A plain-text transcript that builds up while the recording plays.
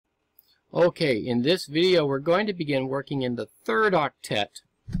Okay, in this video we're going to begin working in the third octet.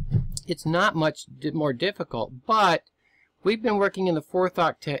 It's not much more difficult, but we've been working in the fourth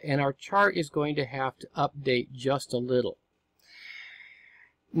octet and our chart is going to have to update just a little.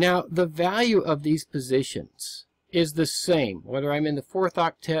 Now, the value of these positions is the same, whether I'm in the fourth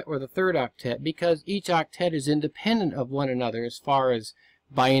octet or the third octet, because each octet is independent of one another as far as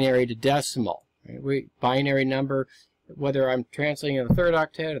binary to decimal. Right? Binary number, whether I'm translating in the third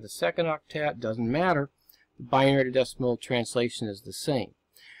octet or the second octet, doesn't matter. The binary to decimal translation is the same.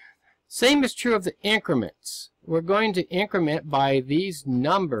 Same is true of the increments. We're going to increment by these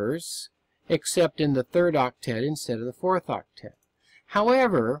numbers, except in the third octet instead of the fourth octet.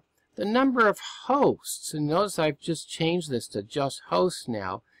 However, the number of hosts, and notice I've just changed this to just hosts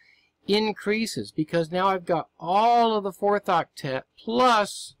now, increases because now I've got all of the fourth octet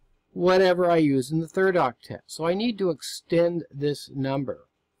plus whatever I use in the third octet. So I need to extend this number.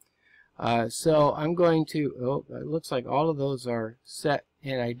 So I'm going to, it looks like all of those are set,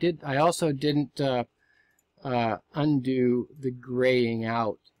 and I also didn't undo the graying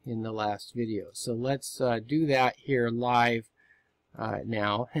out in the last video. So let's do that here live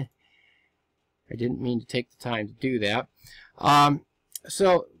now. I didn't mean to take the time to do that.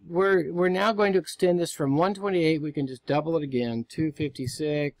 So we're now going to extend this from 128. We can just double it again.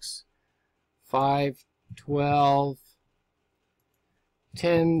 256, 512,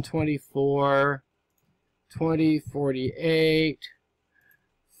 1024, 2048,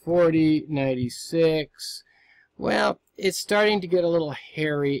 4096. Well, it's starting to get a little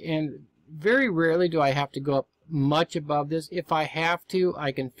hairy, and very rarely do I have to go up much above this. If I have to,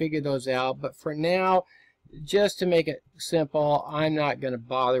 I can figure those out, but for now, just to make it simple, I'm not going to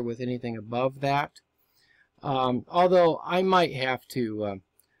bother with anything above that. Although I might have to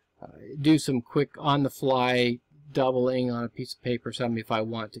do some quick on-the-fly doubling on a piece of paper or something if I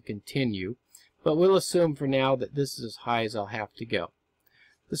want to continue, but we'll assume for now that this is as high as I'll have to go.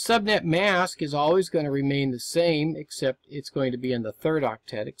 The subnet mask is always going to remain the same, except it's going to be in the third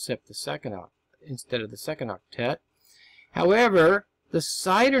octet except the second octet instead of the second octet. However, the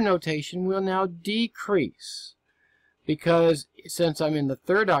CIDR notation will now decrease because since I'm in the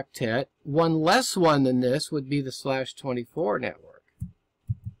third octet, one less one than this would be the /24 network.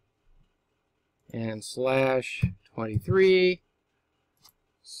 And /23,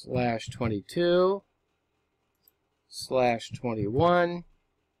 /22, /21,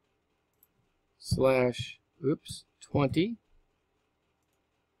 /20,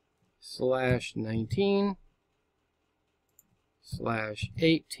 /19,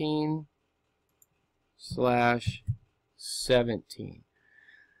 /18, /17.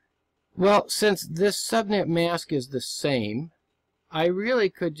 Well, since this subnet mask is the same, I really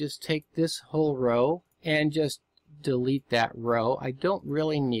could just take this whole row and just delete that row. I don't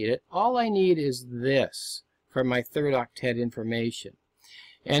really need it. All I need is this for my third octet information.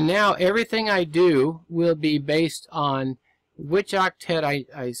 And now everything I do will be based on which octet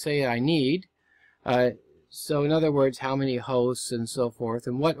I say I need. So in other words, how many hosts and so forth,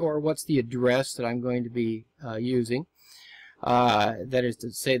 and what's the address that I'm going to be using. That is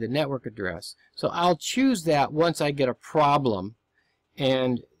to say the network address. So I'll choose that once I get a problem,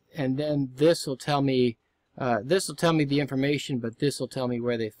 and then this will tell me the information, but this will tell me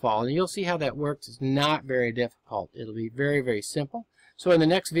where they fall. And you'll see how that works. It's not very difficult. It'll be very, very simple. So in the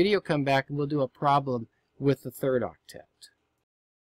next video, come back and we'll do a problem with the third octet.